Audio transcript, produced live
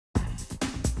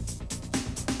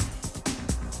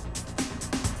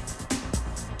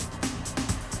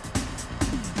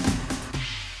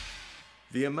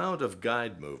The amount of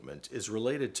guide movement is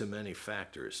related to many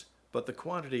factors, but the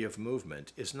quantity of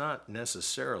movement is not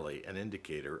necessarily an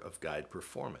indicator of guide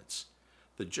performance.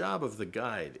 The job of the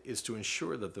guide is to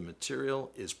ensure that the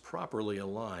material is properly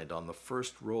aligned on the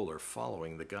first roller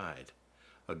following the guide.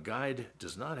 A guide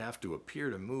does not have to appear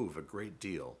to move a great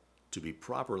deal to be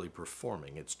properly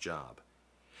performing its job.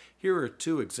 Here are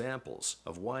two examples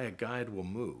of why a guide will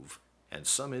move and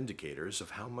some indicators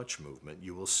of how much movement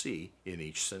you will see in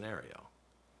each scenario.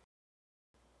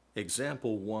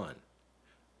 Example 1.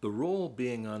 The roll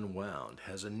being unwound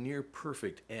has a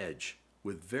near-perfect edge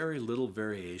with very little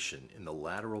variation in the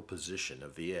lateral position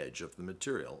of the edge of the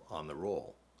material on the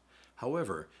roll.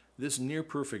 However, this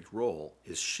near-perfect roll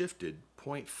is shifted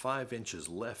 0.5 inches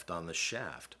left on the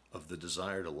shaft of the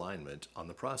desired alignment on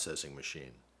the processing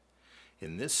machine.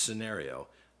 In this scenario,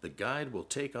 the guide will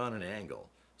take on an angle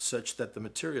such that the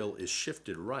material is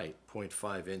shifted right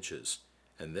 0.5 inches,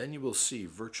 and then you will see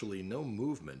virtually no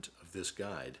movement of this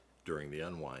guide during the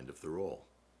unwind of the roll.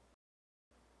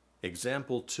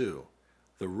 Example 2.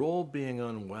 The roll being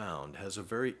unwound has a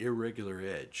very irregular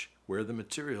edge where the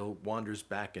material wanders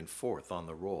back and forth on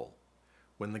the roll.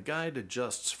 When the guide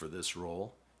adjusts for this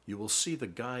roll, you will see the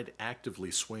guide actively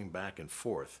swing back and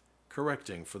forth,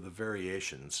 correcting for the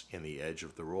variations in the edge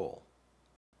of the roll.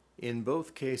 In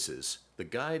both cases, the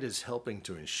guide is helping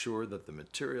to ensure that the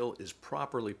material is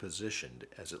properly positioned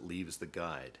as it leaves the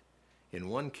guide. In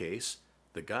one case,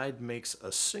 the guide makes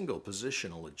a single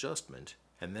positional adjustment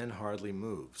and then hardly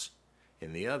moves.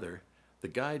 In the other, the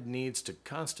guide needs to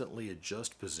constantly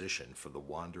adjust position for the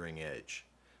wandering edge.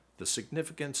 The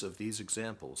significance of these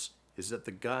examples is that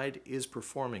the guide is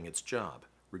performing its job,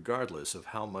 regardless of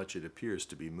how much it appears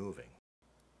to be moving.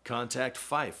 Contact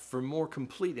Fife for more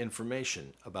complete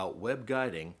information about web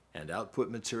guiding and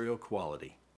output material quality.